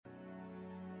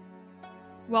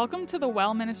Welcome to the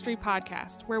Well Ministry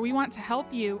Podcast, where we want to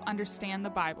help you understand the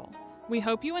Bible. We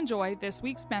hope you enjoy this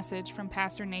week's message from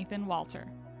Pastor Nathan Walter.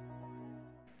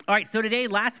 All right, so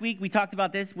last week we talked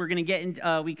about this. We're going to get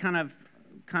into, we kind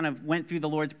of went through the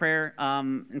Lord's Prayer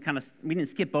and we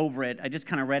didn't skip over it. I just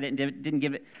kind of read it and didn't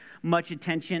give it much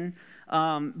attention.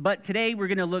 But today we're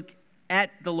going to look at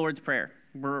the Lord's Prayer.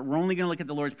 We're only going to look at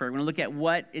the Lord's Prayer. We're going to look at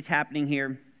what is happening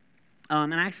here.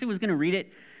 And I actually was going to read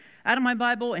it out of my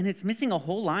Bible, and it's missing a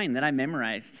whole line that I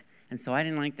memorized, and so I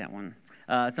didn't like that one.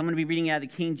 So I'm going to be reading out of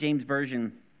the King James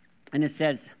Version, and it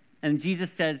says, and Jesus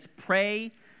says,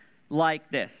 pray like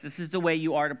this. This is the way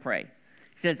you are to pray.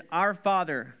 He says, Our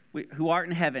Father, who art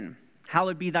in heaven,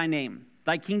 hallowed be thy name.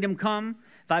 Thy kingdom come,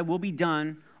 thy will be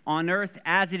done, on earth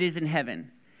as it is in heaven.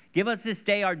 Give us this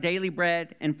day our daily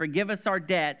bread, and forgive us our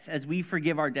debts as we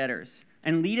forgive our debtors.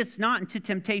 And lead us not into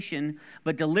temptation,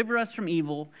 but deliver us from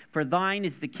evil. For thine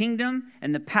is the kingdom,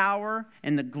 and the power,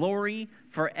 and the glory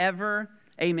forever.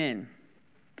 Amen.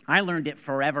 I learned it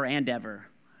forever and ever.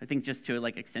 I think just to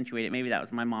accentuate it. Maybe that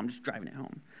was my mom just driving it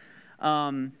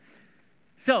home.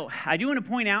 So I do want to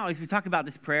point out, as we talk about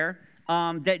this prayer,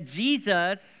 that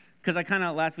Jesus, because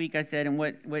last week I said, and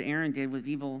what Aaron did was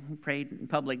evil, he prayed in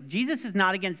public. Jesus is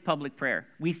not against public prayer.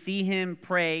 We see him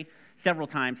pray several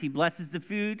times. He blesses the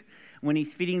food when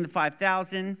he's feeding the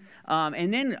 5,000.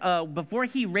 And then before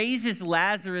he raises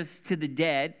Lazarus to the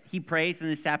dead, he prays,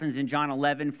 and this happens in John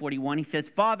 11:41. He says,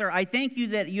 Father, I thank you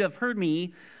that you have heard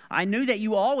me. I knew that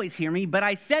you always hear me, but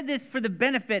I said this for the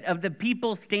benefit of the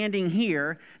people standing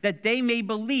here, that they may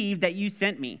believe that you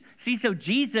sent me. See, so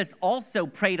Jesus also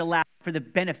prayed aloud for the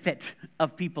benefit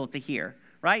of people to hear,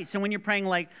 right? So when you're praying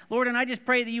Lord, and I just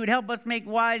pray that you would help us make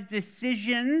wise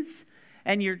decisions,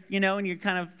 and you're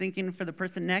kind of thinking for the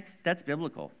person next, that's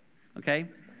biblical, okay?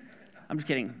 I'm just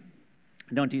kidding.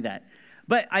 Don't do that.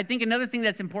 But I think another thing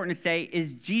that's important to say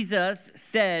is Jesus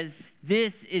says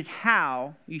this is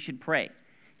how you should pray.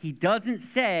 He doesn't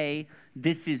say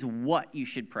this is what you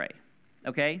should pray,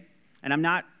 okay? And I'm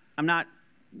not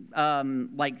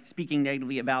speaking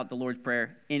negatively about the Lord's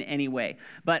Prayer in any way.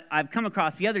 But I've come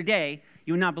across the other day,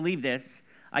 you would not believe this,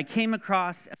 I came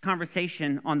across a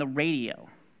conversation on the radio,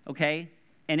 okay?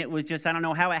 And it was just, I don't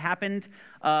know how it happened.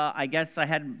 I guess I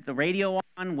had the radio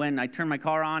on when I turned my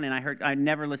car on, and I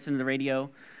never listened to the radio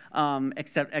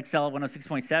except XL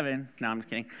 106.7. No, I'm just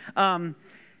kidding.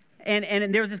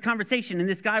 And there was this conversation, and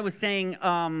this guy was saying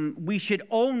we should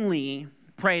only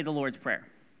pray the Lord's Prayer.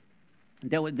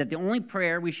 That the only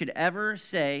prayer we should ever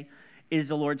say is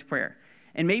the Lord's Prayer.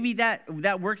 And maybe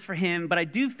that works for him, but I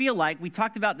do feel like we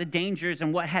talked about the dangers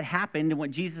and what had happened, and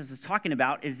what Jesus was talking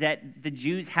about is that the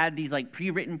Jews had these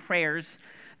pre-written prayers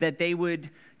that they would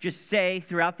just say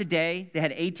throughout the day. They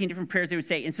had 18 different prayers they would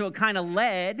say, and so it kind of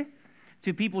led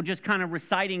to people just kind of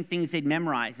reciting things they'd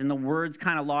memorized, and the words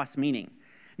kind of lost meaning.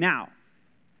 Now,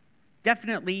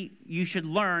 definitely you should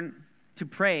learn to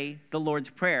pray the Lord's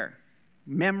Prayer.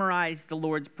 Memorize the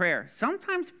Lord's Prayer.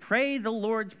 Sometimes pray the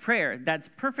Lord's Prayer. That's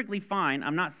perfectly fine.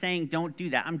 I'm not saying don't do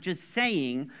that. I'm just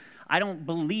saying I don't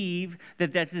believe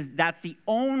that that's the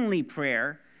only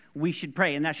prayer we should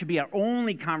pray, and that should be our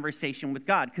only conversation with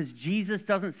God, because Jesus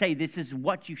doesn't say this is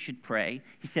what you should pray.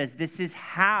 He says this is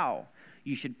how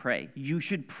you should pray. You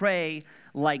should pray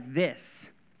like this,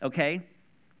 okay?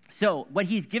 So what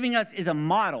he's giving us is a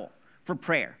model for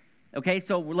prayer, okay?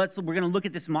 So we're going to look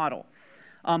at this model.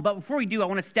 But before we do, I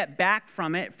want to step back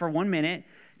from it for 1 minute,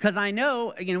 because I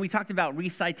know, we talked about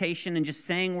recitation and just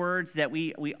saying words that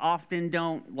we often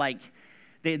don't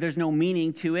there's no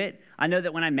meaning to it. I know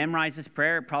that when I memorized this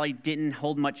prayer, it probably didn't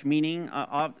hold much meaning,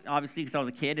 obviously, because I was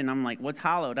a kid, and I'm like, what's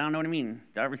hallowed? I don't know what I mean.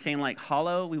 Are we saying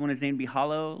hollow? We want his name to be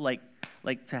hollow,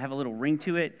 like to have a little ring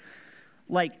to it?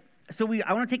 I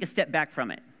want to take a step back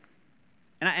from it.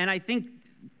 And I think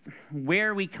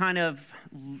where we kind of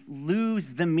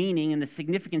lose the meaning and the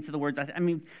significance of the words,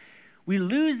 we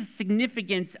lose the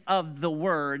significance of the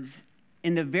words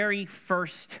in the very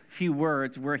first few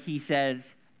words where he says,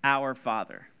 Our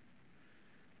Father.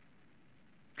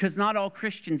 Because not all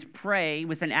Christians pray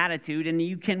with an attitude, and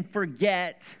you can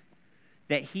forget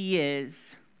that he is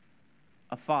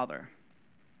a father.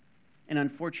 And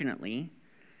unfortunately,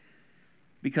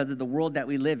 because of the world that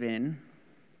we live in,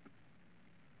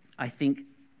 I think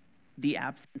the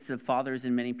absence of fathers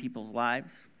in many people's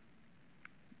lives,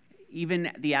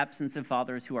 even the absence of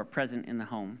fathers who are present in the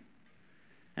home.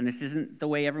 And this isn't the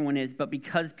way everyone is, but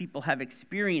because people have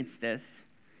experienced this,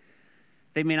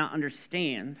 they may not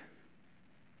understand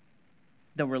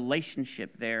the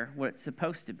relationship there, what it's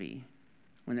supposed to be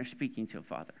when they're speaking to a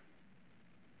father.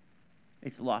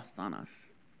 It's lost on us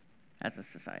as a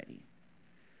society.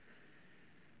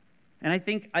 And I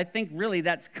think really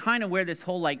that's kind of where this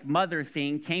whole like mother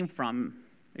thing came from,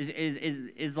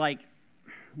 is like,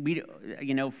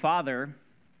 Father,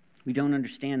 we don't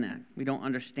understand that. We don't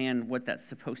understand what that's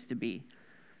supposed to be.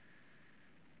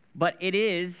 But it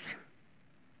is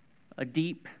a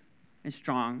deep and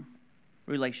strong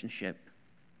relationship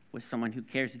with someone who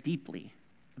cares deeply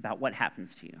about what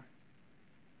happens to you,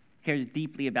 cares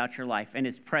deeply about your life, and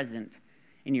is present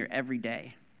in your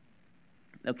everyday.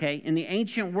 Okay? In the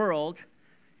ancient world,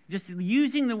 just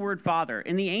using the word Father,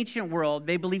 in the ancient world,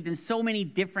 they believed in so many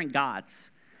different gods.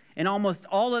 In almost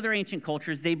all other ancient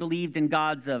cultures, they believed in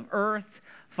gods of earth,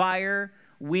 fire,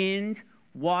 wind,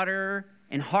 water,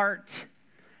 and heart.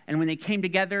 And when they came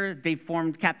together, they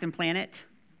formed Captain Planet,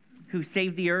 who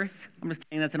saved the earth. I'm just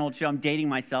kidding, that's an old show. I'm dating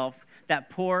myself. That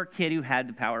poor kid who had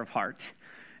the power of heart.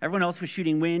 Everyone else was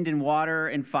shooting wind and water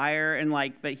and fire, and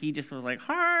but he just was like,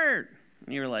 heart.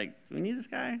 And you were like, do we need this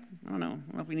guy? I don't know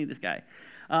if we need this guy.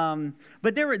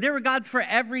 But there were gods for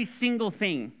every single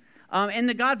thing. And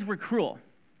the gods were cruel.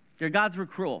 Their gods were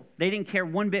cruel. They didn't care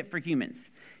one bit for humans.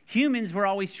 Humans were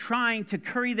always trying to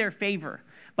curry their favor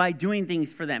by doing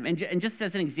things for them. And just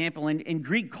as an example, in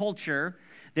Greek culture,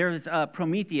 there's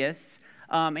Prometheus,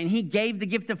 and he gave the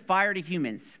gift of fire to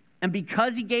humans. And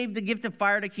because he gave the gift of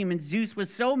fire to humans, Zeus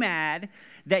was so mad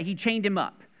that he chained him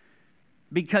up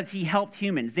because he helped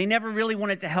humans. They never really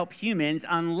wanted to help humans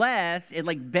unless it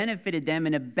benefited them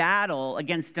in a battle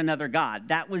against another god.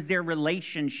 That was their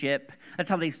relationship. That's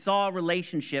how they saw a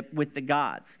relationship with the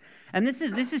gods. And this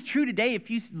is true today. If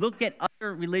you look at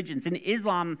other religions, in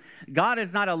Islam, God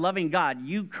is not a loving God.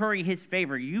 You curry his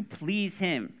favor. You please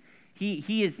him.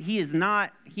 He is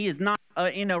not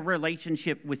in a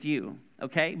relationship with you.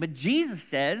 Okay? But Jesus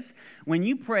says, when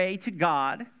you pray to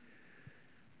God,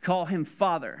 call him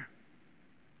Father.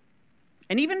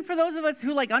 And even for those of us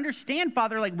who understand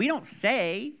Father, we don't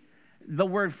say the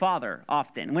word Father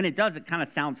often. When it does, it kind of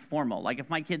sounds formal. If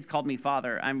my kids called me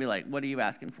Father, I'd be like, what are you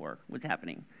asking for? What's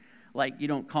happening? You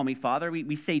don't call me Father.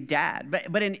 We say Dad.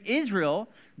 But in Israel,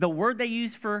 the word they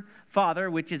use for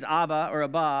Father, which is Abba or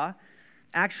Abba,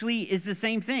 actually is the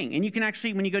same thing. And you can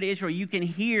actually, when you go to Israel, you can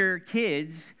hear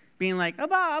kids being like,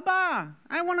 Abba, Abba,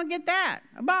 I want to get that.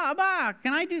 Abba, Abba,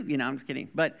 can I do? I'm just kidding.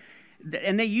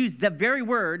 And they use the very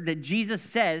word that Jesus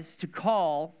says to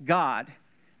call God.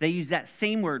 They use that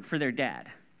same word for their dad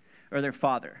or their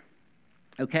father.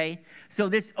 Okay? So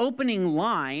this opening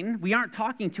line, we aren't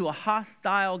talking to a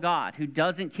hostile God who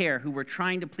doesn't care, who we're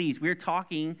trying to please. We're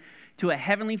talking to a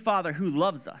heavenly Father who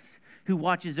loves us, who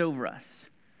watches over us.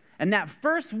 And that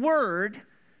first word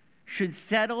should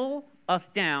settle us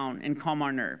down and calm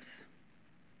our nerves.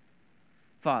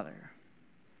 Father.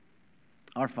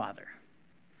 Our Father.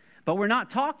 But we're not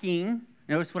talking,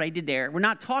 notice what I did there, we're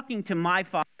not talking to my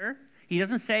Father. He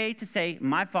doesn't say to say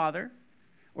my Father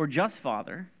or just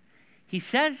Father. He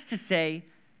says to say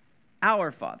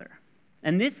our Father.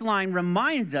 And this line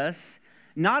reminds us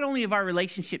not only of our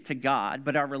relationship to God,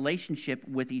 but our relationship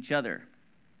with each other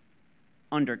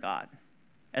under God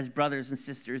as brothers and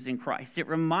sisters in Christ. It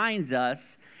reminds us,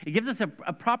 it gives us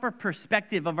a proper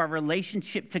perspective of our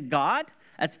relationship to God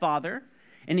as Father,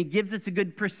 and it gives us a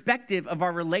good perspective of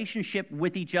our relationship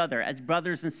with each other as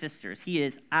brothers and sisters. He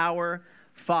is our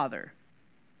Father.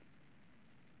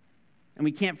 And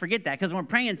we can't forget that, because when we're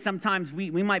praying, sometimes we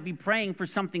might be praying for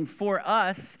something for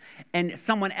us, and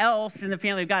someone else in the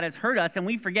family of God has hurt us, and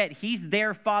we forget he's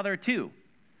their Father too,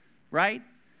 right?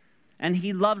 And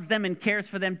he loves them and cares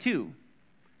for them too.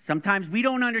 Sometimes we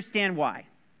don't understand why,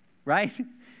 right?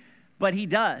 But he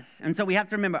does. And so we have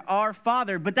to remember our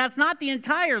Father. But that's not the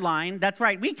entire line. That's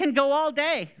right. We can go all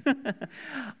day.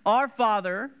 Our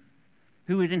Father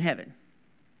who is in heaven.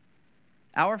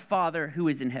 Our Father who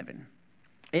is in heaven.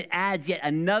 It adds yet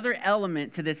another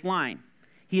element to this line.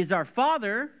 He is our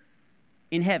Father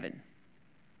in heaven.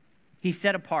 He's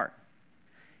set apart.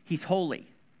 He's holy.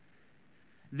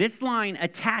 This line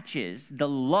attaches the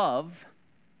love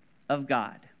of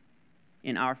God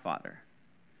in our Father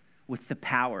with the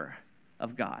power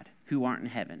of God who aren't in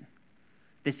heaven.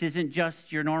 This isn't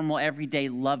just your normal everyday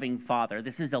loving Father.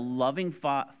 This is a loving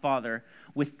Father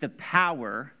with the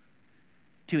power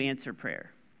to answer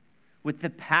prayer, with the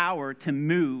power to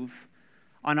move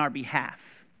on our behalf.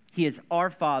 He is our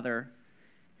Father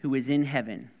who is in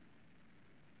heaven.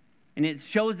 And it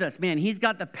shows us, man, he's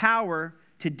got the power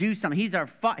to do something. He's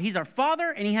our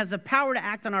Father, and he has the power to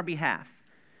act on our behalf.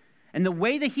 And the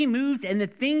way that he moves and the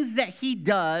things that he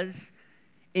does,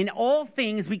 in all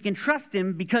things we can trust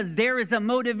him because there is a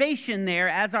motivation there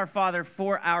as our Father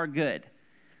for our good.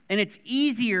 And it's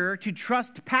easier to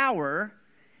trust power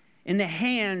in the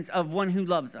hands of one who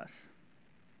loves us.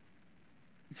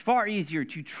 It's far easier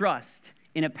to trust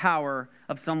in a power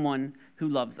of someone who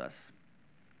loves us.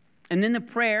 And then the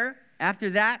prayer,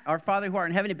 after that, Our Father who art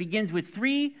in heaven, it begins with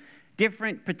 3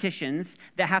 different petitions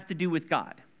that have to do with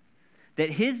God. That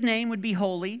his name would be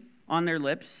holy on their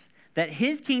lips, that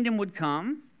his kingdom would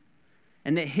come,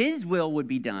 and that his will would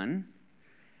be done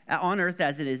on earth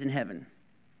as it is in heaven.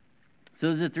 So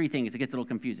those are the 3 things. It gets a little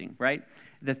confusing, right?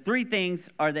 The 3 things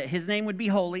are that his name would be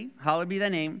holy, hallowed be thy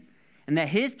name, and that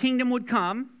his kingdom would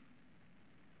come,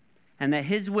 and that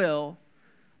his will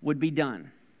would be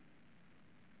done.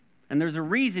 And there's a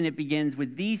reason it begins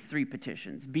with these 3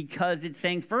 petitions, because it's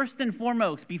saying, first and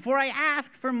foremost, before I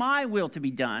ask for my will to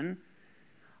be done,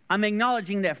 I'm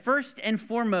acknowledging that first and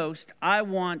foremost, I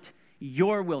want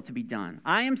your will to be done.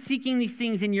 I am seeking these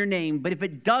things in your name, but if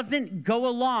it doesn't go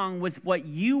along with what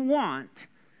you want,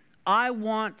 I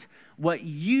want what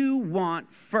you want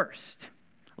first.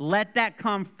 Let that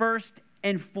come first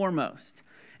and foremost.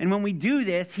 And when we do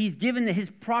this, he's given his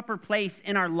proper place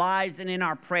in our lives and in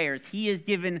our prayers. He is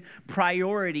given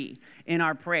priority in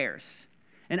our prayers.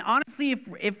 And honestly,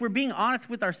 if we're being honest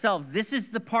with ourselves, this is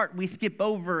the part we skip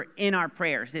over in our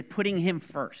prayers, putting him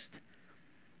first.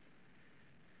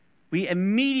 We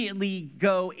immediately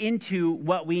go into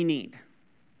what we need,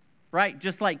 right?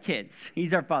 Just like kids.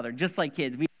 He's our Father, just like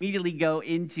kids. We immediately go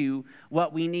into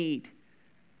what we need.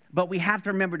 But we have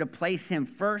to remember to place him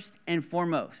first and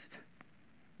foremost.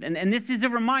 And this is a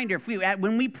reminder.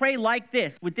 When we pray like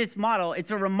this, with this model, it's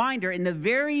a reminder in the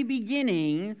very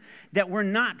beginning that we're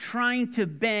not trying to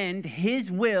bend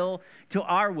his will to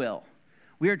our will.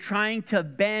 We are trying to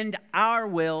bend our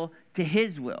will to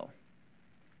his will.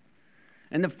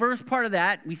 And the first part of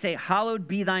that, we say, hallowed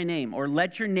be thy name, or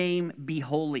let your name be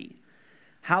holy.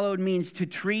 Hallowed means to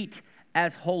treat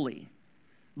as holy.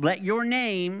 Let your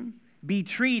name be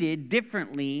treated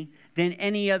differently than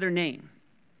any other name.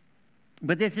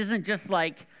 But this isn't just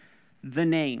like the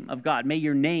name of God. May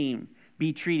your name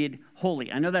be treated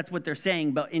holy. I know that's what they're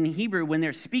saying, but in Hebrew, when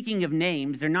they're speaking of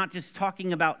names, they're not just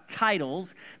talking about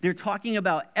titles. They're talking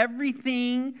about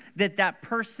everything that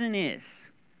person is.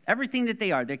 Everything that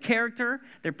they are. Their character,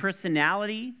 their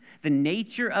personality, the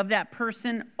nature of that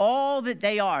person, all that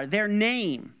they are. Their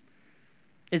name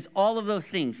is all of those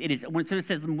things. It is. So it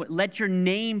says, let your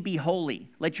name be holy.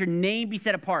 Let your name be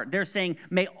set apart. They're saying,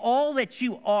 may all that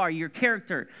you are, your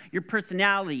character, your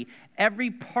personality, every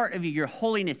part of you, your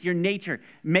holiness, your nature,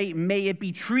 may it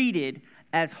be treated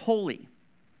as holy.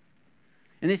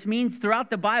 And this means throughout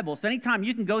the Bible. So anytime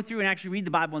you can go through and actually read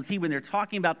the Bible and see when they're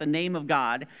talking about the name of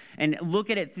God and look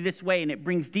at it this way, and it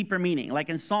brings deeper meaning. Like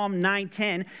in Psalm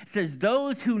 9:10, it says,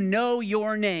 those who know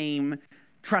your name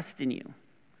trust in you.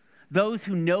 Those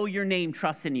who know your name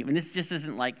trust in you. And this just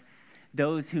isn't like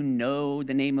those who know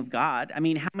the name of God. I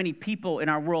mean, how many people in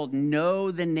our world know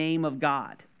the name of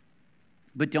God,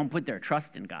 but don't put their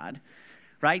trust in God,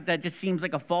 right? That just seems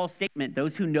like a false statement.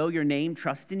 Those who know your name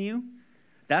trust in you.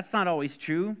 That's not always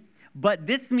true. But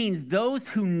this means those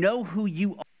who know who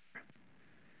you are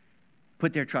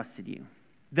put their trust in you.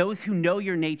 Those who know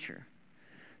your nature.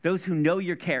 Those who know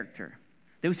your character.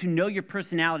 Those who know your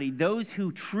personality, those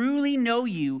who truly know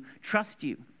you, trust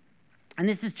you. And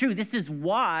this is true. This is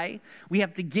why we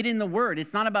have to get in the Word.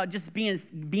 It's not about just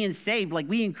being saved. Like,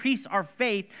 we increase our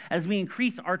faith as we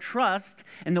increase our trust.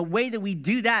 And the way that we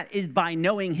do that is by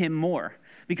knowing him more.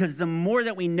 Because the more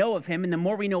that we know of him and the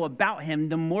more we know about him,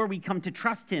 the more we come to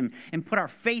trust him and put our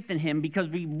faith in him because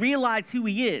we realize who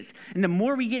he is. And the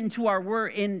more we get into our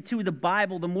word, into the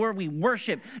Bible, the more we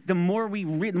worship, the more we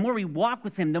walk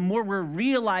with him, the more we're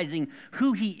realizing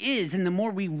who he is, and the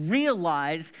more we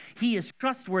realize he is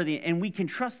trustworthy and we can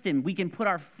trust him. We can put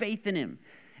our faith in him,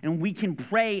 and we can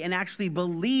pray and actually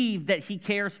believe that he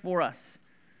cares for us.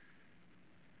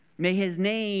 May his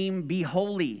name be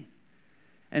holy.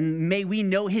 And may we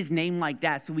know his name like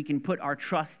that so we can put our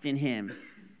trust in him.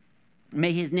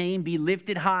 May his name be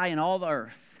lifted high in all the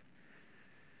earth.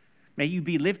 May you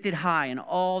be lifted high in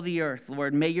all the earth,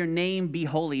 Lord. May your name be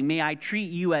holy. May I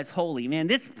treat you as holy. Man,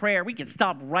 this prayer, we can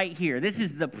stop right here. This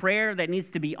is the prayer that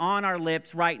needs to be on our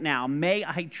lips right now. May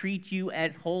I treat you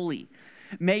as holy.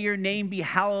 May your name be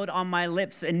hallowed on my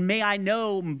lips, and may I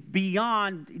know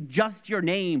beyond just your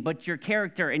name, but your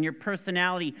character and your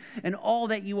personality and all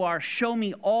that you are. Show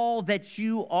me all that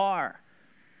you are.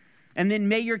 And then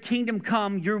may your kingdom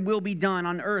come, your will be done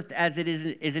on earth as it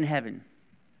is in heaven.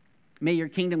 May your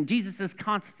kingdom, Jesus is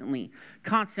constantly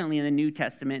in the New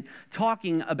Testament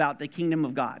talking about the kingdom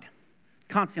of God.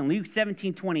 Constantly. Luke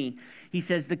 17:20, he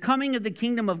says, the coming of the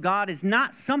kingdom of God is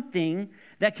not something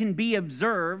that can be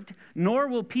observed, nor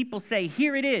will people say,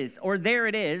 here it is, or there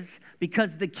it is, because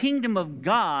the kingdom of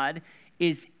God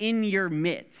is in your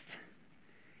midst.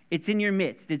 It's in your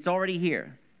midst. It's already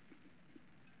here.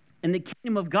 And the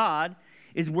kingdom of God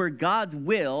is where God's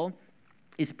will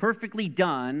is perfectly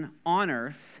done on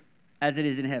earth as it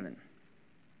is in heaven.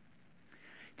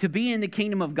 To be in the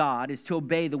kingdom of God is to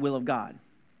obey the will of God.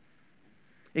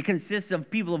 It consists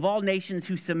of people of all nations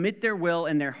who submit their will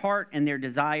and their heart and their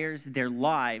desires, their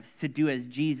lives, to do as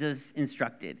Jesus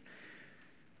instructed.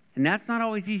 And that's not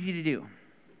always easy to do.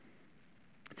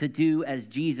 To do as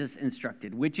Jesus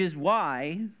instructed, which is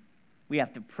why we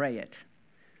have to pray it.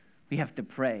 We have to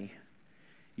pray,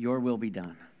 your will be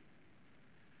done.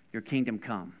 Your kingdom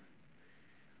come.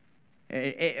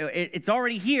 It's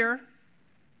already here.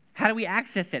 How do we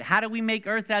access it? How do we make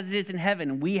earth as it is in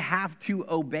heaven? We have to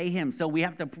obey him. So we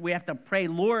have to pray,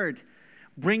 Lord,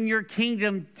 bring your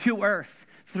kingdom to earth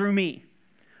through me.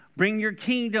 Bring your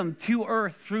kingdom to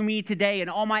earth through me today in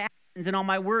all my actions and all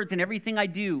my words and everything I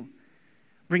do.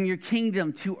 Bring your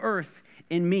kingdom to earth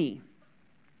in me.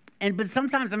 But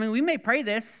sometimes, we may pray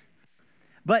this,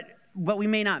 but we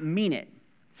may not mean it.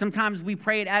 Sometimes we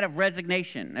pray it out of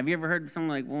resignation. Have you ever heard someone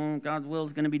like, well, God's will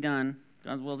is going to be done.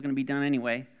 God's will is going to be done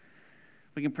anyway.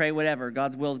 We can pray whatever.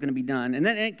 God's will is going to be done. And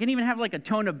then it can even have like a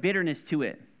tone of bitterness to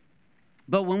it.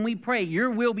 But when we pray,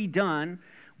 your will be done,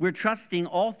 we're trusting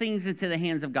all things into the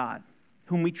hands of God,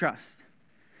 whom we trust.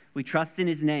 We trust in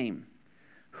his name,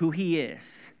 who he is.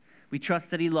 We trust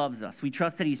that he loves us. We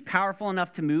trust that he's powerful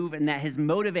enough to move and that his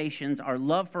motivations are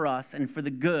love for us and for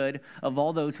the good of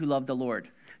all those who love the Lord.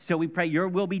 So we pray, your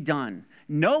will be done,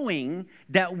 knowing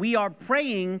that we are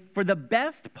praying for the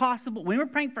best possible. When we're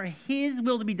praying for his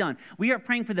will to be done, we are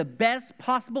praying for the best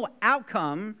possible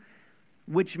outcome,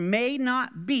 which may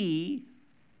not be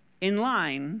in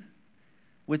line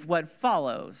with what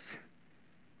follows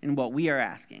in what we are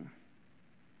asking.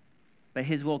 But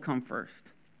his will come first.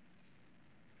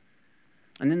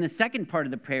 And then the second part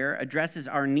of the prayer addresses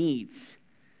our needs.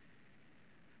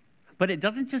 But it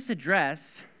doesn't just address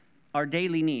our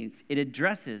daily needs. It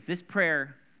addresses, this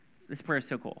prayer is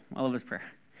so cool. I love this prayer.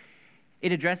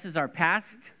 It addresses our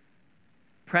past,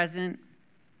 present,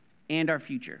 and our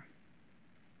future.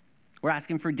 We're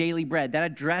asking for daily bread. That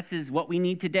addresses what we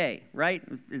need today, right?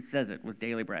 It says it with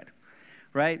daily bread,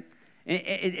 right?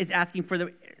 It's asking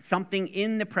for something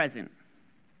in the present,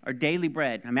 our daily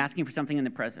bread. I'm asking for something in the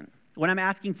present. When I'm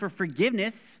asking for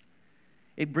forgiveness,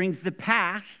 it brings the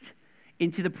past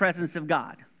into the presence of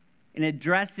God and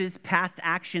addresses past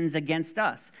actions against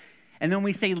us. And then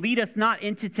we say, lead us not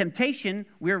into temptation,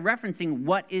 we're referencing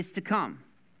what is to come.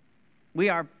 We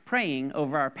are praying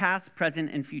over our past,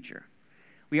 present, and future.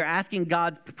 We are asking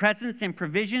God's presence and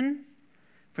provision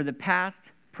for the past,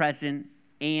 present,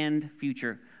 and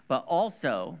future. But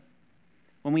also,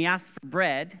 when we ask for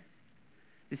bread,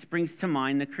 this brings to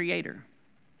mind the Creator,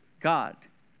 God,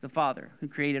 the Father, who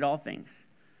created all things.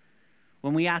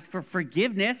 When we ask for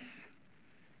forgiveness,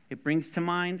 it brings to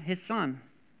mind his Son,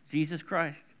 Jesus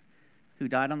Christ, who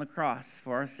died on the cross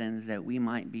for our sins that we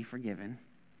might be forgiven.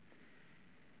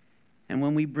 And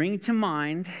when we bring to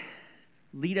mind,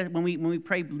 when we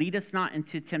pray, lead us not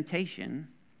into temptation,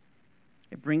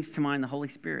 it brings to mind the Holy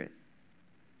Spirit,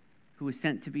 who was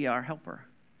sent to be our helper,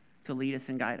 to lead us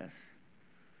and guide us.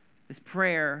 This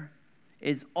prayer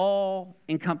is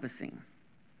all-encompassing.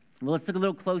 Well, let's look a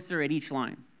little closer at each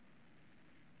line.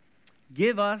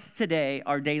 Give us today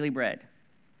our daily bread.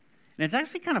 And it's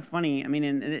actually kind of funny.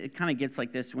 And it kind of gets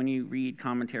like this when you read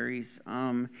commentaries.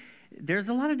 There's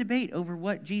a lot of debate over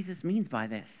what Jesus means by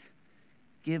this.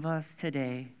 Give us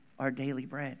today our daily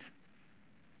bread.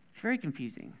 It's very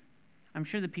confusing. I'm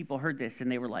sure the people heard this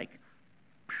and they were like,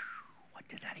 what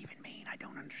does that even mean? I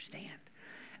don't understand.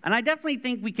 And I definitely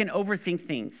think we can overthink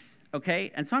things,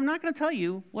 okay? And so I'm not going to tell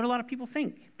you what a lot of people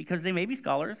think, because they may be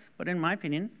scholars, but in my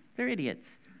opinion, they're idiots.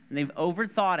 And they've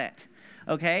overthought it,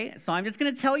 okay? So I'm just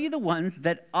going to tell you the ones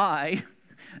that I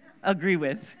agree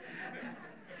with.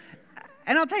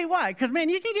 And I'll tell you why, because, man,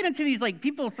 you can get into these, like,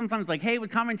 people sometimes like, hey,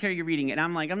 what commentary you're reading? And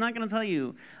I'm like, I'm not going to tell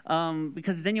you,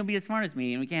 because then you'll be as smart as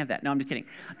me, and we can't have that. No, I'm just kidding.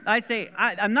 I say,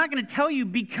 I'm not going to tell you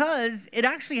because it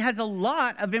actually has a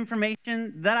lot of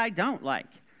information that I don't like,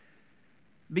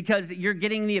 because you're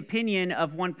getting the opinion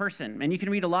of one person. And you can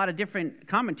read a lot of different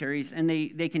commentaries, and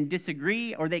they can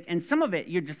disagree, and some of it,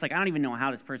 you're just like, I don't even know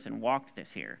how this person walked this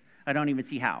here. I don't even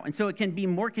see how. And so it can be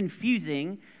more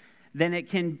confusing than it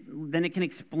can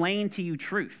explain to you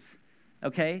truth,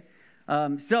 okay?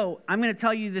 So I'm going to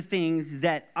tell you the things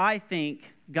that I think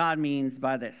God means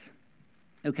by this,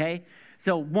 okay?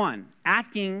 So one,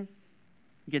 asking,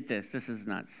 get this is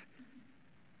nuts,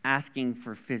 asking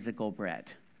for physical bread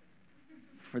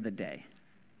for the day.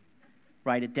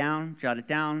 Write it down, jot it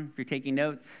down if you're taking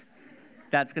notes.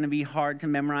 That's going to be hard to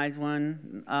memorize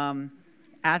one.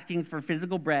 Asking for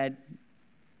physical bread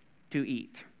to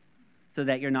eat so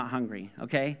that you're not hungry,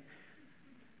 okay?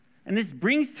 And this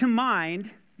brings to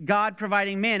mind God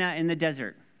providing manna in the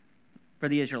desert for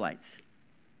the Israelites.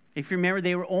 If you remember,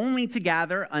 they were only to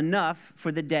gather enough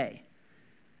for the day.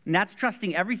 And that's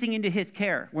trusting everything into his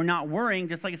care. We're not worrying,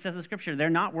 just like it says in Scripture, they're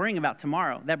not worrying about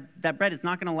tomorrow. That bread is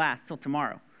not going to last till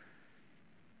tomorrow.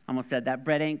 I almost said that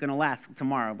bread ain't going to last till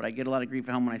tomorrow, but I get a lot of grief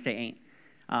at home when I say ain't.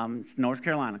 It's North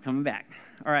Carolina, coming back.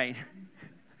 All right.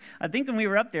 I think when we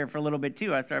were up there for a little bit,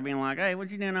 too, I started being like, hey, what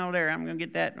you doing over there? I'm going to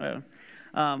get that.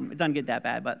 It doesn't get that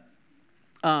bad, but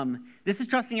this is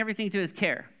trusting everything to his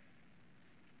care.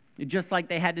 Just like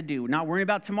they had to do. Not worrying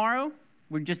about tomorrow.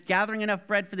 We're just gathering enough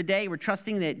bread for the day. We're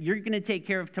trusting that you're going to take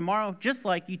care of tomorrow just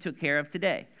like you took care of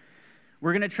today.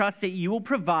 We're going to trust that you will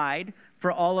provide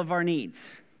for all of our needs.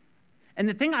 And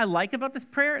the thing I like about this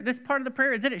prayer, this part of the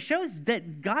prayer, is that it shows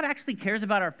that God actually cares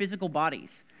about our physical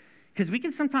bodies. Because we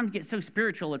can sometimes get so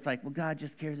spiritual, it's like, well, God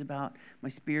just cares about my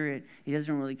spirit. He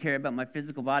doesn't really care about my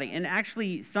physical body. And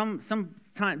actually, sometimes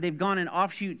they've gone in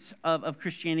offshoots of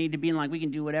Christianity to being like, we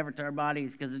can do whatever to our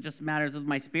bodies because it just matters with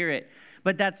my spirit.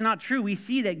 But that's not true. We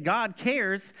see that God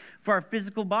cares for our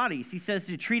physical bodies. He says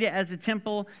to treat it as a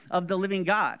temple of the living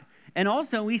God. And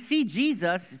also, we see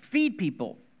Jesus feed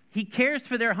people. He cares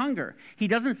for their hunger. He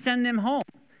doesn't send them home.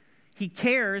 He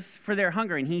cares for their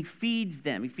hunger, and he feeds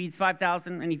them. He feeds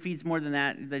 5,000, and he feeds more than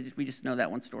that. We just know that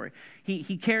one story.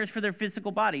 He cares for their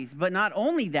physical bodies. But not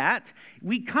only that,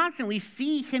 we constantly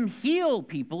see him heal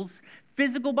people's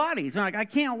physical bodies. We're like, I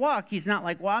can't walk. He's not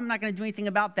like, well, I'm not going to do anything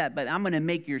about that, but I'm going to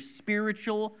make your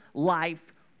spiritual life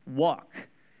walk.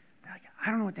 Like, I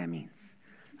don't know what that means.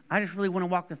 I just really want to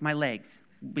walk with my legs,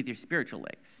 with your spiritual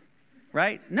legs,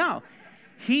 right? No.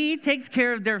 He takes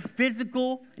care of their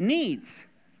physical needs.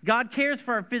 God cares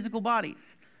for our physical bodies.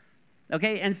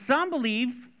 Okay, and some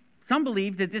believe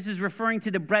that this is referring to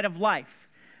the bread of life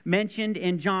mentioned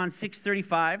in John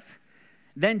 6:35.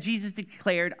 Then Jesus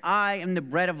declared, I am the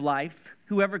bread of life.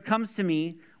 Whoever comes to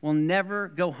me will never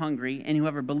go hungry, and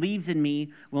whoever believes in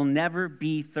me will never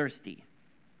be thirsty.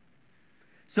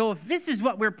 So if this is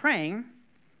what we're praying,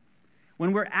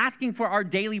 when we're asking for our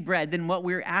daily bread, then what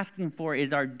we're asking for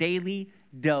is our daily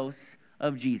dose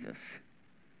of Jesus.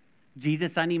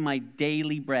 Jesus, I need my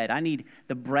daily bread. I need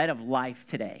the bread of life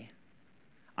today.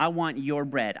 I want your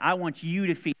bread. I want you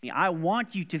to feed me. I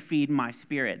want you to feed my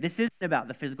spirit. This isn't about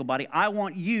the physical body. I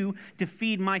want you to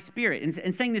feed my spirit.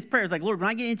 And saying this prayer is like, Lord, when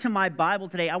I get into my Bible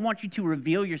today, I want you to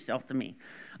reveal yourself to me.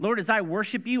 Lord, as I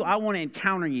worship you, I want to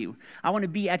encounter you. I want to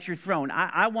be at your throne.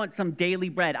 I want some daily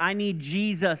bread. I need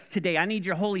Jesus today. I need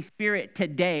your Holy Spirit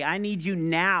today. I need you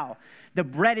now. The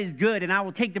bread is good, and I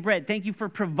will take the bread. Thank you for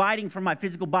providing for my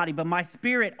physical body, but my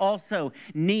spirit also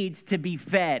needs to be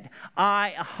fed. I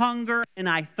hunger and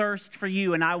I thirst for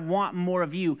you, and I want more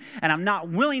of you, and I'm not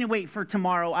willing to wait for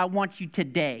tomorrow. I want you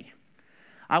today.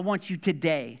 I want you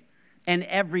today and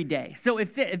every day. So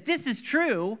if this is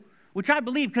true, which I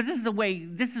believe, because this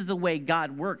is the way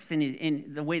God works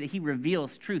in the way that he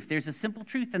reveals truth. There's a simple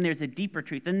truth and there's a deeper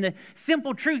truth. And the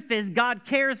simple truth is God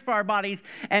cares for our bodies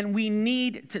and we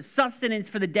need sustenance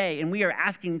for the day. And we are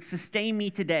asking, sustain me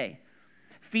today.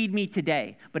 Feed me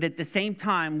today. But at the same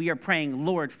time, we are praying,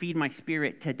 Lord, feed my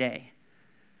spirit today.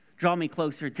 Draw me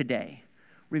closer today.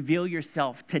 Reveal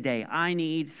yourself today. I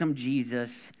need some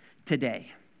Jesus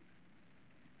today.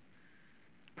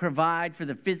 Provide for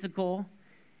the physical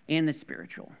and the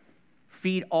spiritual.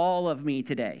 Feed all of me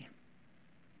today.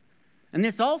 And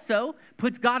this also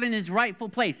puts God in his rightful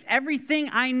place. Everything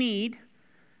I need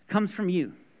comes from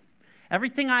you.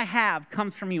 Everything I have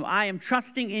comes from you. I am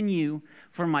trusting in you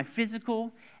for my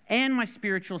physical and my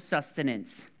spiritual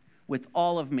sustenance with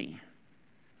all of me.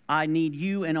 I need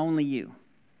you and only you.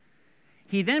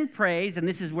 He then prays, and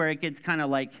this is where it gets kind of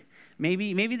like,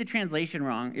 maybe the translation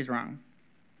is wrong.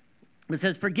 It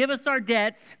says, forgive us our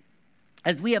debts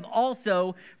as we have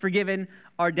also forgiven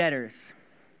our debtors.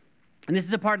 And this is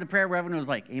the part of the prayer where everyone was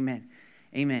like, amen,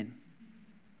 amen.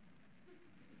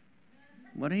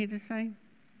 What did he just say?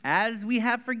 As we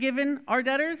have forgiven our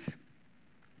debtors?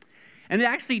 And it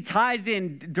actually ties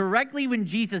in directly when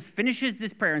Jesus finishes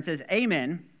this prayer and says,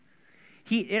 amen.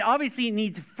 It obviously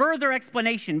needs further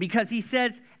explanation because he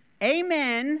says,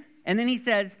 amen, and then he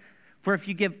says, for if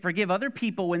you forgive other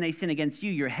people when they sin against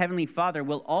you, your heavenly Father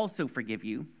will also forgive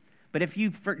you. But if you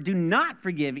do not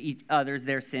forgive others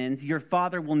their sins, your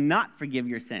Father will not forgive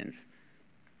your sins.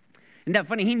 Isn't that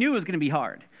funny? He knew it was going to be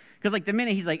hard. Because like the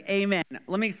minute he's like, amen,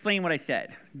 let me explain what I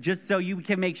said, just so you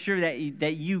can make sure that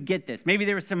you get this. Maybe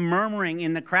there was some murmuring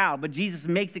in the crowd, but Jesus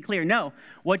makes it clear. No,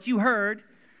 what you heard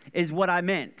is what I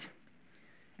meant.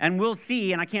 And we'll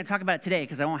see, and I can't talk about it today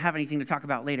because I won't have anything to talk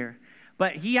about later.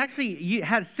 But he actually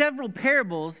has several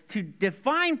parables to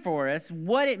define for us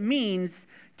what it means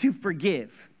to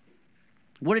forgive.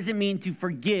 What does it mean to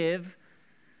forgive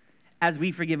as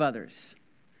we forgive others?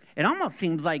 It almost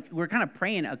seems like we're kind of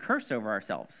praying a curse over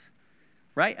ourselves,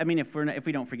 right? I mean, if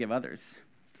we don't forgive others.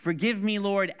 Forgive me,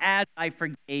 Lord, as I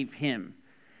forgave him.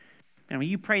 And when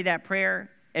you pray that prayer,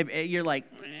 you're like,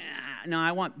 no,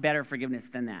 I want better forgiveness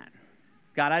than that.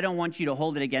 God, I don't want you to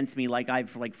hold it against me like I've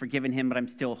forgiven him, but I'm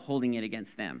still holding it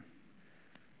against them.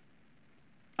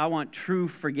 I want true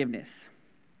forgiveness.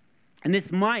 And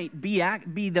this might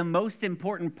be the most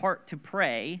important part to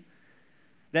pray,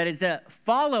 that is a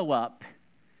follow-up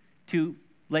to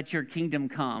let your kingdom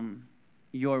come,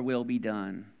 your will be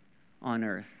done on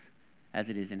earth as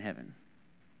it is in heaven.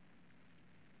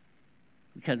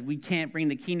 Because we can't bring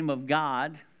the kingdom of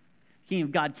God. The kingdom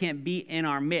of God can't be in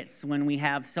our midst when we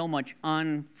have so much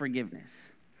unforgiveness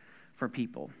for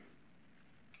people.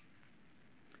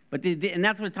 But and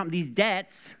that's what it's talking. These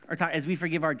debts are talking, as we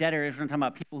forgive our debtors. We're talking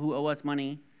about people who owe us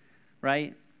money,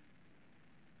 right?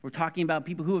 We're talking about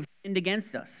people who have sinned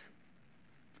against us.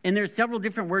 And there's several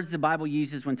different words the Bible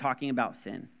uses when talking about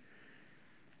sin,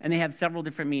 and they have several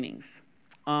different meanings.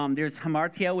 There's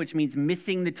hamartia, which means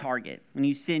missing the target. When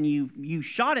you sin, you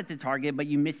shot at the target, but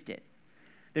you missed it.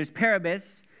 There's parabis,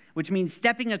 which means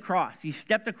stepping across. You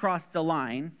stepped across the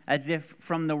line as if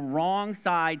from the wrong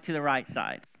side to the right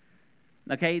side.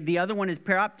 Okay, the other one is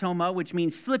paraptoma, which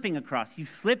means slipping across. You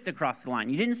slipped across the line.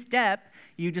 You didn't step.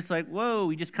 You just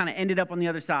you just kind of ended up on the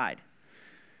other side.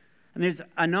 And there's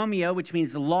anomia, which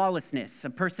means lawlessness, a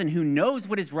person who knows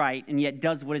what is right and yet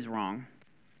does what is wrong.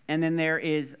 And then there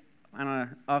is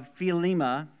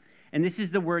aphielema, and this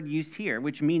is the word used here,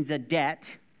 which means a debt,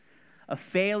 a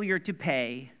failure to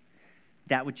pay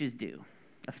that which is due.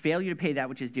 A failure to pay that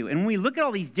which is due. And when we look at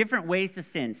all these different ways to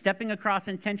sin, stepping across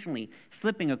intentionally,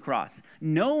 slipping across,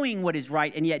 knowing what is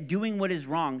right and yet doing what is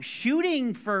wrong,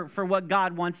 shooting for what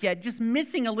God wants, yet just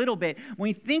missing a little bit, when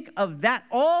we think of that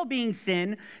all being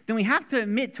sin, then we have to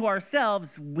admit to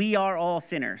ourselves we are all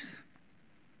sinners.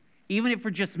 Even if we're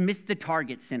just miss the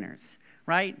target sinners,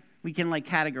 right? We can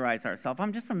categorize ourselves.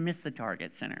 I'm just a miss the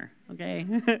target sinner, okay?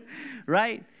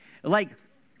 Right?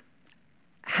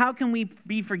 How can we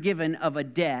be forgiven of a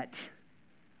debt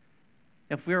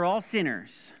if we're all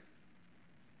sinners?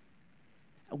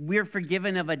 We're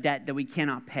forgiven of a debt that we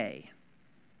cannot pay.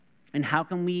 And how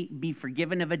can we be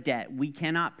forgiven of a debt we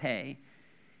cannot pay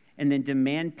and then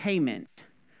demand payment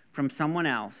from someone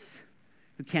else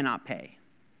who cannot pay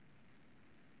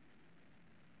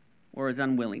or is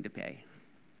unwilling to pay?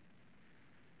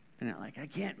 And they're like, I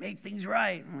can't make things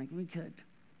right. I'm like, we could.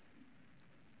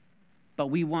 But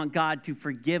we want God to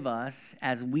forgive us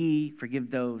as we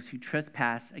forgive those who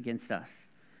trespass against us.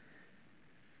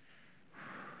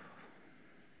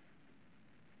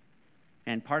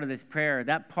 And part of this prayer,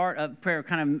 that part of prayer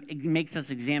kind of makes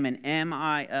us examine, am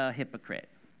I a hypocrite?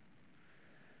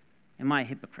 Am I a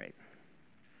hypocrite?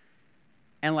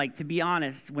 And to be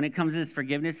honest, when it comes to this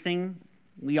forgiveness thing,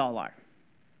 we all are.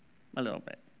 A little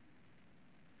bit.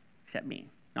 Except me.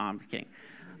 No, I'm just kidding.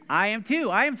 I am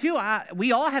too.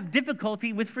 We all have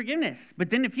difficulty with forgiveness. But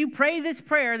then if you pray this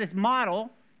prayer, this model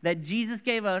that Jesus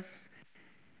gave us,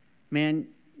 man,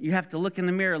 you have to look in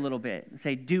the mirror a little bit and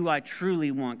say, do I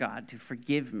truly want God to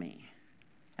forgive me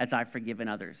as I've forgiven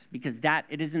others? Because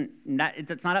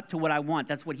it's not up to what I want.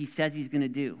 That's what he says he's going to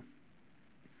do.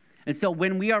 And so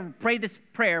when we pray this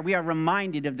prayer, we are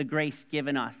reminded of the grace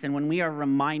given us. And when we are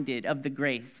reminded of the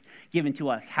grace given to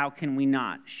us, how can we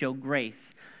not show grace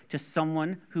to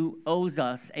someone who owes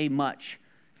us a much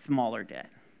smaller debt?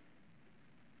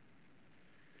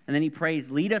 And then he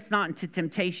prays, lead us not into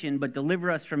temptation, but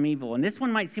deliver us from evil. And this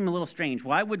one might seem a little strange.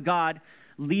 Why would God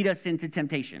lead us into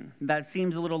temptation? That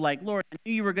seems a little like, Lord, I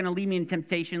knew you were going to lead me in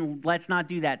temptation. Let's not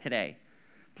do that today.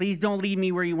 Please don't lead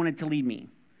me where you wanted to lead me.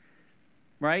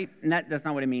 Right? And that's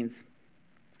not what it means.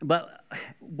 But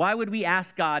why would we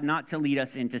ask God not to lead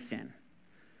us into sin?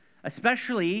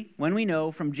 Especially when we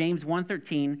know from James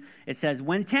 1:13, it says,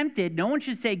 when tempted, no one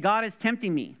should say, God is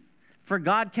tempting me. For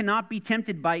God cannot be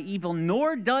tempted by evil,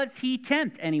 nor does he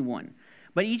tempt anyone.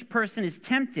 But each person is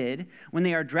tempted when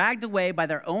they are dragged away by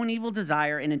their own evil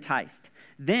desire and enticed.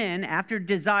 Then, after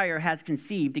desire has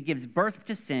conceived, it gives birth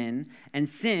to sin, and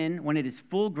sin, when it is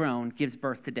full grown, gives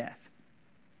birth to death.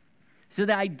 So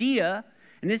the idea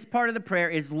in this part of the prayer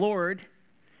is, Lord,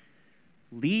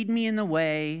 lead me in the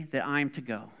way that I'm to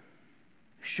go.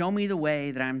 Show me the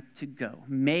way that I'm to go.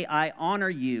 May I honor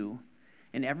you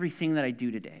in everything that I do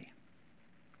today.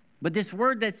 But this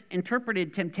word that's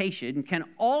interpreted temptation can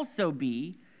also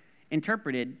be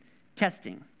interpreted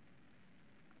testing.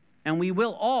 And we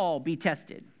will all be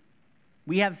tested.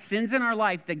 We have sins in our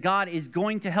life that God is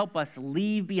going to help us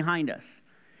leave behind us.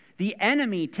 The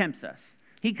enemy tempts us.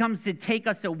 He comes to take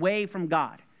us away from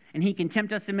God. And he can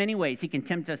tempt us in many ways. He can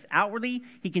tempt us outwardly.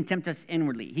 He can tempt us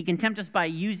inwardly. He can tempt us by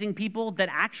using people that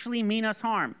actually mean us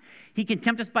harm. He can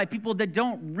tempt us by people that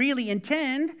don't really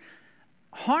intend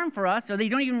harm for us, or they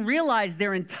don't even realize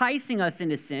they're enticing us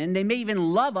into sin. They may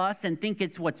even love us and think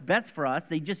it's what's best for us.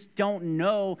 They just don't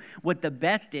know what the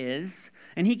best is.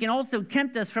 And he can also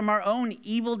tempt us from our own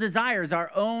evil desires,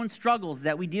 our own struggles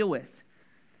that we deal with.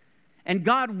 And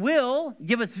God will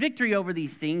give us victory over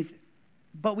these things,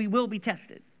 but we will be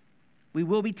tested. We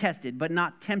will be tested, but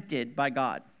not tempted by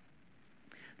God.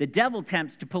 The devil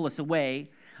tempts to pull us away.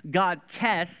 God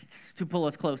tests to pull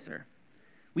us closer.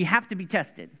 We have to be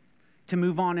tested to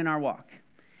move on in our walk.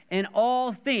 In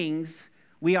all things,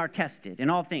 we are tested. In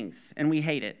all things. And we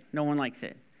hate it. No one likes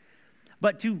it.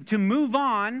 But to move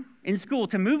on in school,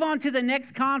 to move on to the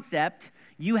next concept,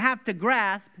 you have to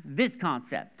grasp this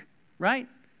concept, right?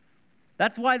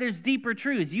 That's why there's deeper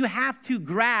truths. You have to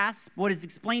grasp what is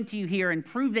explained to you here and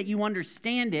prove that you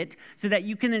understand it so that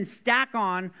you can then stack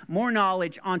on more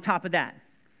knowledge on top of that.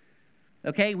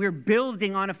 Okay? We're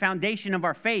building on a foundation of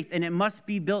our faith, and it must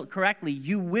be built correctly.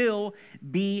 You will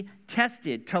be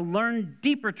tested. To learn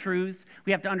deeper truths,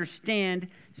 we have to understand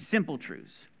simple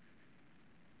truths.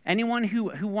 Anyone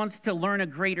who wants to learn a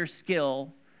greater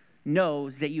skill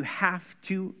knows that you have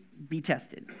to be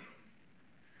tested.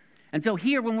 And so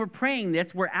here, when we're praying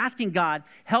this, we're asking God,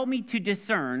 help me to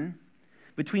discern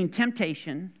between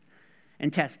temptation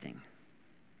and testing.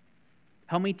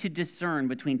 Help me to discern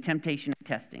between temptation and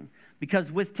testing. Because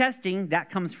with testing, that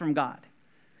comes from God.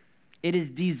 It is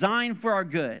designed for our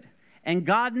good. And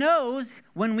God knows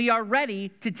when we are ready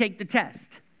to take the test.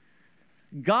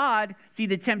 God, see,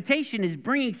 the temptation is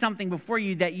bringing something before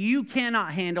you that you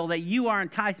cannot handle, that you are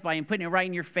enticed by, and putting it right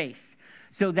in your face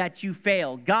so that you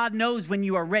fail. God knows when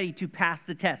you are ready to pass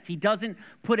the test. He doesn't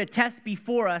put a test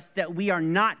before us that we are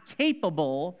not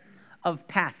capable of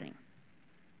passing.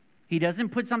 He doesn't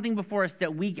put something before us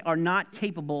that we are not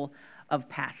capable of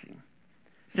passing.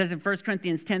 It says in 1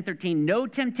 Corinthians 10:13, no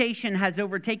temptation has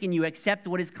overtaken you except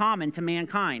what is common to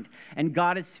mankind, and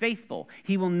God is faithful.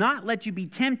 He will not let you be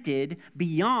tempted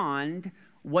beyond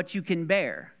what you can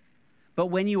bear. But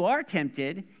when you are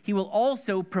tempted, he will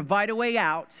also provide a way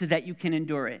out so that you can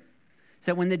endure it.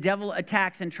 So when the devil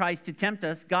attacks and tries to tempt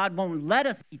us, God won't let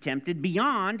us be tempted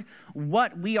beyond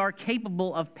what we are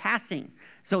capable of passing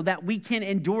so that we can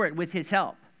endure it with his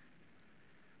help.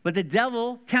 But the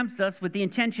devil tempts us with the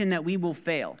intention that we will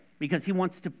fail because he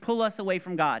wants to pull us away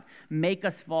from God, make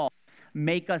us fall,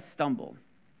 make us stumble.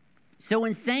 So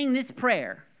in saying this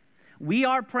prayer, we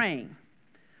are praying,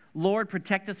 Lord,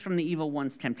 protect us from the evil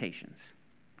one's temptations.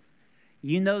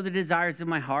 You know the desires of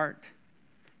my heart.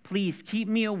 Please keep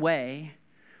me away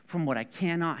from what I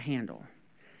cannot handle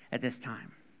at this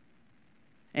time.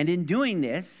 And in doing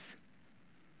this,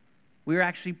 we're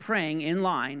actually praying in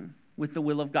line with the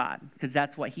will of God, because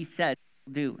that's what he said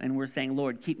to do. And we're saying,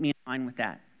 Lord, keep me in line with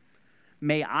that.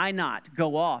 May I not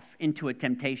go off into a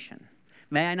temptation.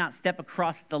 May I not step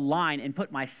across the line and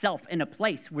put myself in a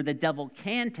place where the devil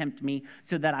can tempt me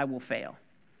so that I will fail.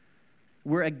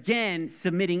 We're again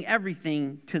submitting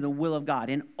everything to the will of God.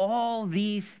 In all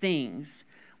these things,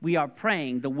 we are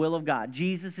praying the will of God.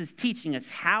 Jesus is teaching us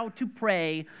how to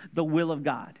pray the will of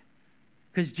God,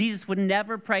 because Jesus would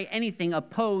never pray anything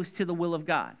opposed to the will of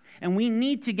God. And we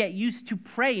need to get used to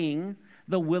praying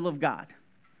the will of God,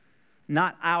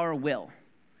 not our will.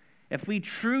 If we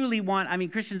truly want,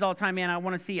 Christians all the time, man, I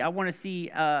want to see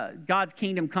God's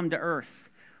kingdom come to earth,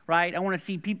 right? I want to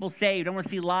see people saved. I want to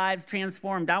see lives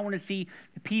transformed. I want to see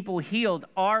people healed.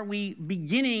 Are we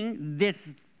beginning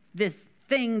this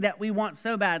thing that we want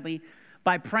so badly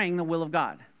by praying the will of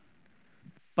God,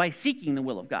 by seeking the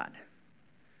will of God?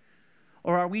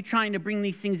 Or are we trying to bring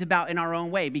these things about in our own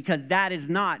way? Because that is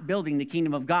not building the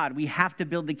kingdom of God. We have to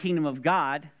build the kingdom of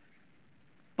God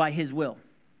by his will.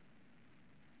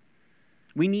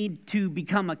 We need to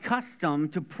become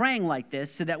accustomed to praying like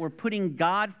this so that we're putting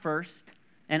God first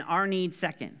and our needs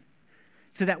second.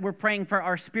 So that we're praying for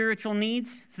our spiritual needs,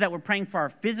 so that we're praying for our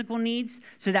physical needs,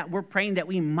 so that we're praying that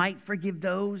we might forgive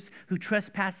those who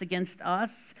trespass against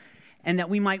us, and that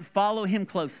we might follow him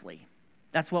closely.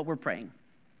 That's what we're praying.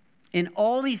 In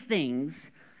all these things,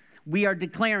 we are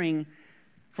declaring,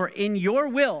 for in your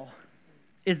will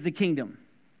is the kingdom.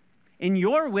 In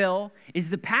your will is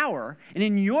the power, and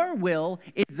in your will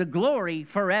is the glory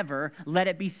forever. Let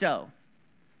it be so.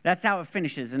 That's how it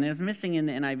finishes, and it was missing in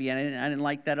the NIV. I didn't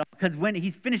like that, because when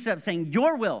he's finished up saying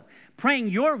your will, praying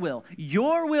your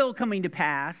will coming to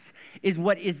pass is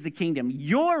what is the kingdom.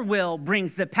 Your will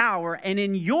brings the power, and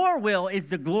in your will is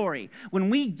the glory. When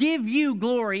we give you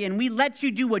glory and we let you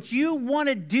do what you want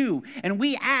to do, and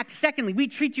we act, secondly, we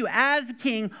treat you as the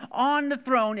king on the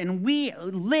throne, and we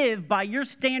live by your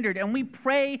standard, and we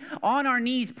pray on our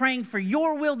knees, praying for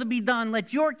your will to be done.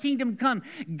 Let your kingdom come.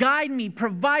 Guide me,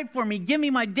 provide for me, give me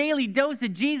my daily dose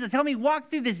of Jesus. Help me walk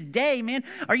through this day, man.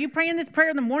 Are you praying this prayer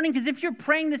in the morning? Because if you're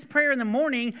praying this prayer in the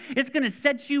morning, it's going to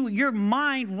set your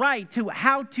mind right to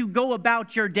how to go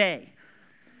about your day.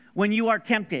 When you are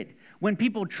tempted, when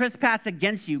people trespass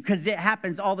against you, because it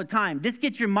happens all the time, this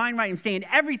gets your mind right and saying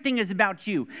everything is about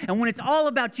you. And when it's all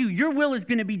about you, your will is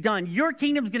going to be done. Your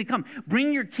kingdom is going to come.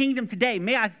 Bring your kingdom today.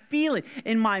 May I feel it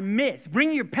in my midst.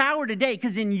 Bring your power today,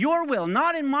 because in your will,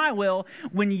 not in my will,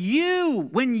 when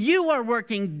you are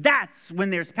working, that's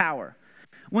when there's power.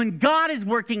 When God is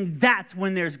working, that's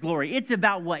when there's glory. It's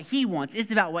about what he wants.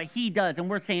 It's about what he does. And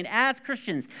we're saying, as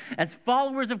Christians, as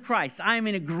followers of Christ, I am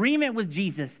in agreement with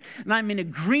Jesus, and I'm in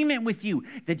agreement with you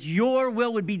that your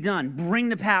will would be done. Bring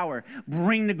the power.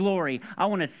 Bring the glory. I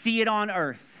want to see it on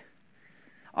earth.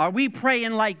 Are we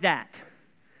praying like that?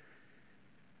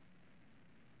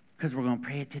 Because we're going to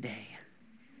pray it today.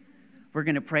 We're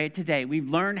going to pray it today. We've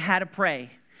learned how to pray.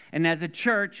 And as a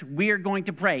church, we are going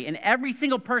to pray. And every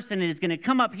single person is going to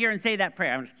come up here and say that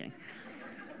prayer. I'm just kidding.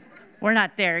 We're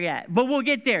not there yet. But we'll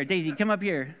get there. Daisy, come up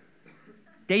here.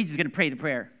 Daisy's going to pray the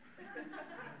prayer.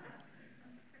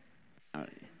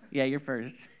 Yeah, you're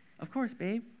first. Of course,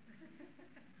 babe.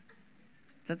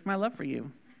 That's my love for you.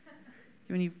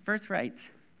 Giving you first rights.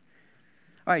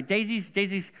 All right, Daisy's,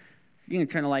 you can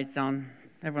turn the lights down.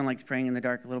 Everyone likes praying in the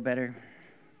dark a little better.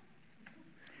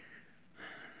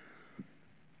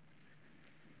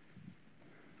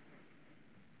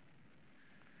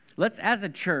 Let's, as a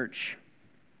church,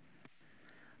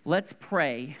 let's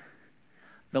pray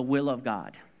the will of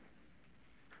God.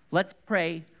 Let's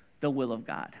pray the will of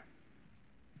God.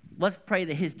 Let's pray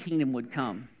that his kingdom would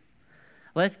come.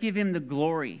 Let's give him the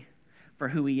glory for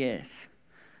who he is.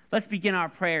 Let's begin our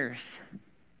prayers.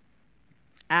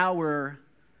 Our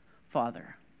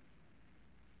Father.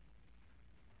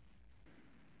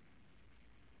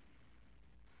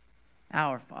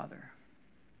 Our Father.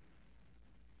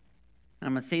 And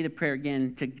I'm going to say the prayer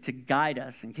again to guide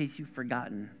us in case you've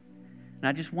forgotten. And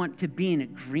I just want to be in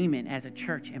agreement as a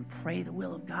church and pray the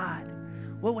will of God.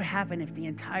 What would happen if the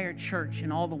entire church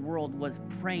and all the world was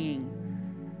praying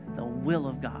the will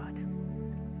of God?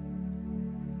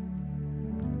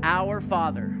 Our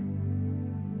Father,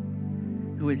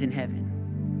 who is in heaven.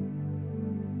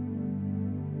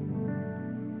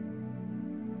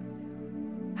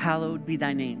 Hallowed be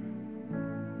thy name.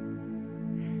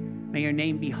 May your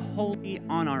name be holy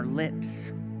on our lips.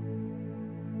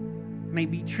 May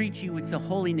we treat you with the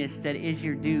holiness that is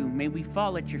your due. May we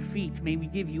fall at your feet. May we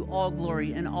give you all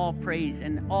glory and all praise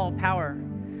and all power.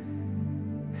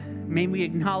 May we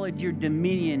acknowledge your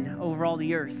dominion over all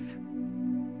the earth.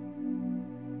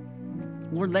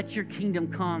 Lord, let your kingdom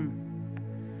come.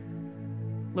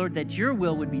 Lord, that your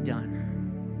will would be done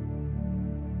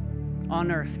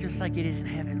on earth just like it is in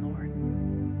heaven,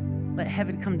 Lord. Let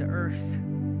heaven come to earth.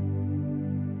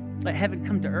 Let heaven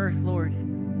come to earth, Lord.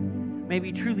 May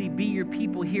we truly be your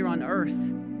people here on earth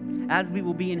as we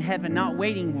will be in heaven, not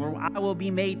waiting where I will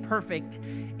be made perfect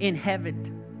in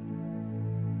heaven.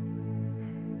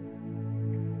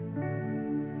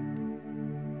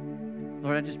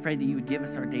 Lord, I just pray that you would give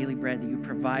us our daily bread, that you would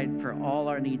provide for all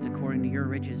our needs according to your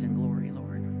riches and glory, Lord.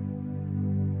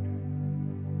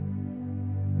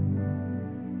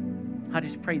 I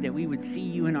just pray that we would see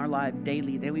you in our lives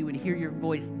daily, that we would hear your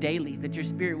voice daily, that your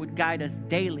Spirit would guide us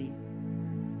daily,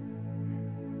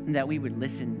 and that we would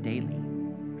listen daily,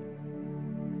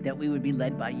 that we would be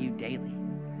led by you daily,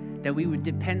 that we would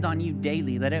depend on you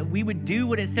daily, that we would do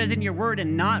what it says in your word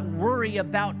and not worry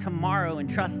about tomorrow, and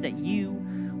trust that you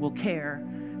will care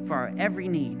for our every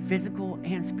need, physical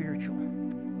and spiritual.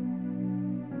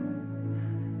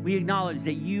 We acknowledge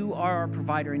that you are our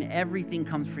provider and everything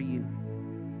comes from you.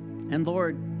 And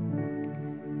Lord,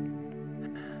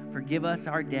 forgive us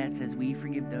our debts as we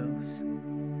forgive those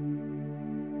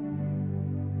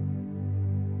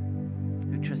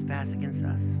who trespass against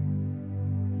us.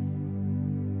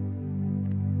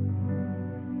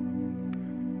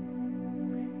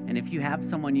 And if you have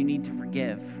someone you need to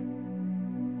forgive,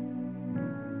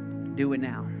 do it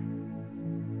now.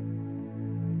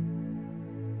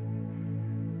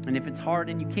 And if it's hard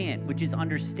and you can't, which is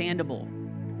understandable,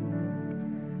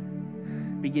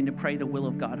 begin to pray the will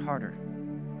of God harder.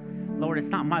 Lord, it's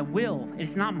not my will.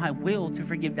 It's not my will to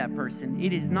forgive that person.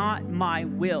 It is not my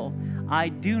will. I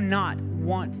do not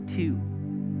want to.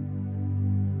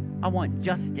 I want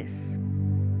justice.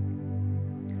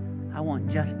 I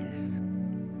want justice.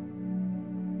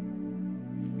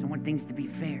 I want things to be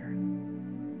fair.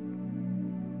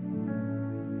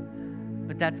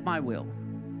 But that's my will.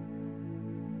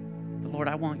 But Lord,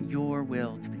 I want your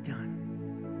will to be done.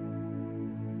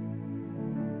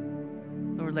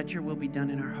 Lord, let your will be done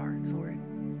in our hearts, Lord.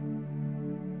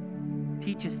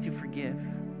 Teach us to forgive.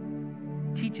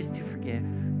 Teach us to forgive.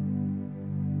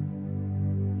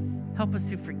 Help us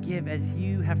to forgive as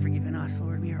you have forgiven us,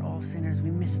 Lord. We are all sinners. We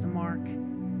miss the mark.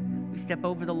 We step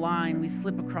over the line. We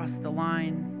slip across the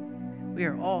line. We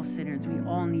are all sinners. We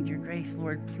all need your grace,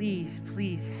 Lord. Please,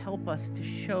 please help us to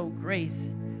show grace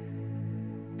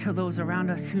to those around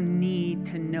us who need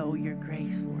to know your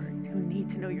grace, Lord. Who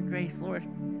need to know your grace, Lord.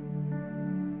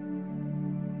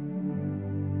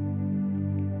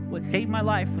 What saved my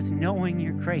life was knowing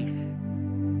your grace.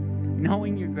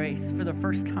 Knowing your grace for the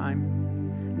first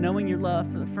time. Knowing your love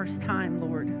for the first time,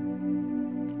 Lord.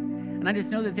 And I just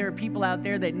know that there are people out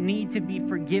there that need to be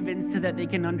forgiven so that they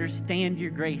can understand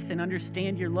your grace and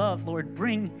understand your love, Lord.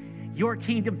 Bring your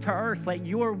kingdom to earth. Let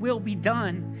your will be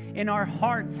done in our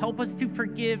hearts. Help us to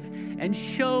forgive and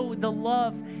show the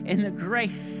love and the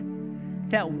grace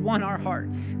that won our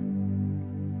hearts.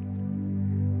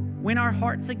 Win our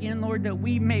hearts again, Lord, that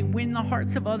we may win the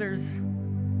hearts of others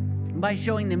by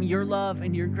showing them your love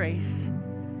and your grace.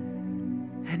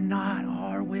 And not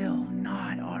our will,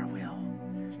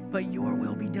 but your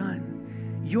will be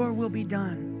done. Your will be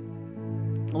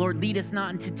done. Lord, lead us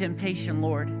not into temptation,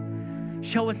 Lord.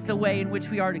 Show us the way in which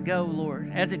we are to go,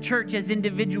 Lord. As a church, as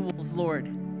individuals, Lord.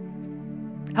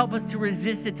 Help us to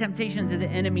resist the temptations of the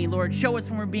enemy, Lord. Show us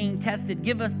when we're being tested.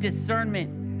 Give us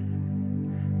discernment.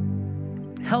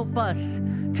 Help us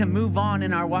to move on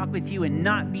in our walk with you and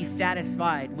not be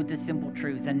satisfied with the simple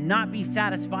truths and not be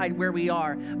satisfied where we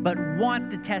are, but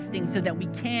want the testing so that we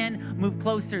can move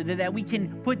closer, that we can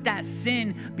put that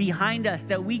sin behind us,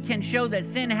 that we can show that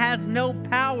sin has no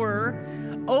power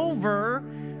over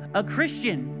a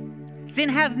Christian. Sin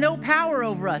has no power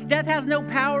over us. Death has no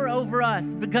power over us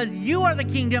because you are the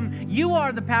kingdom, you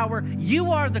are the power,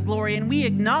 you are the glory, and we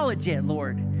acknowledge it,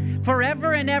 Lord,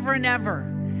 forever and ever and ever.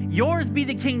 Yours be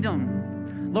the kingdom.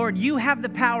 Lord, you have the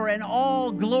power and all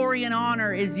glory and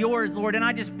honor is yours, Lord. And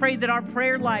I just pray that our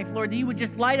prayer life, Lord, that you would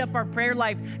just light up our prayer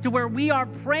life to where we are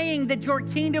praying that your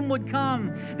kingdom would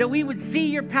come, that we would see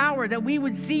your power, that we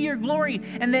would see your glory,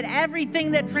 and that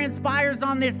everything that transpires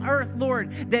on this earth,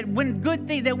 Lord, that when good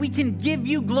things, that we can give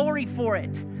you glory for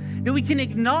it. That we can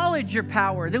acknowledge your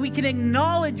power, that we can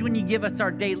acknowledge when you give us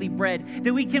our daily bread,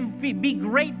 that we can be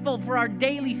grateful for our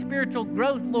daily spiritual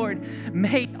growth, Lord.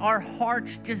 May our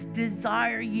hearts just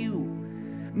desire you.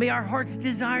 May our hearts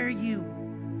desire you.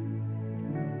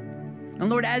 And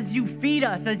Lord, as you feed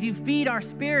us, as you feed our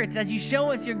spirits, as you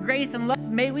show us your grace and love,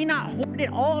 may we not hoard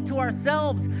it all to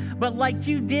ourselves, but like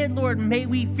you did, Lord, may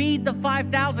we feed the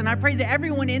 5,000. I pray that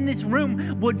everyone in this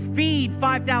room would feed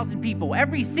 5,000 people.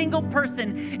 Every single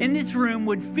person in this room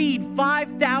would feed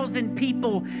 5,000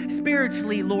 people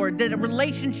spiritually, Lord. That a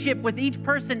relationship with each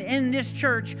person in this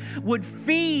church would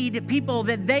feed people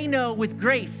that they know with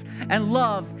grace and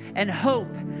love and hope.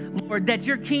 Lord, that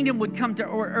your kingdom would come to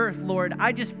earth, Lord.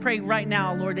 I just pray right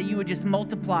now, Lord, that you would just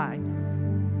multiply.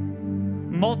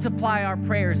 Multiply our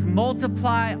prayers.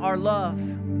 Multiply our love.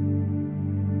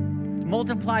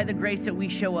 Multiply the grace that we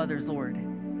show others, Lord.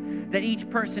 That each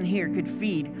person here could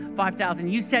feed 5,000.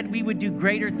 You said we would do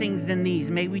greater things than these.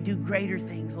 May we do greater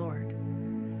things, Lord.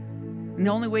 And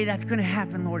the only way that's going to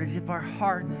happen, Lord, is if our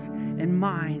hearts and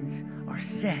minds are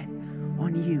set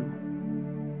on you.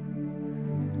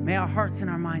 May our hearts and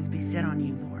our minds be set on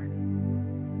you, Lord.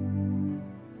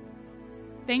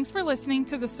 Thanks for listening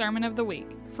to the Sermon of the Week.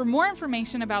 For more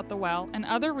information about The Well and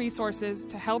other resources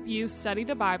to help you study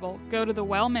the Bible, go to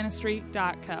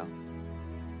thewellministry.co.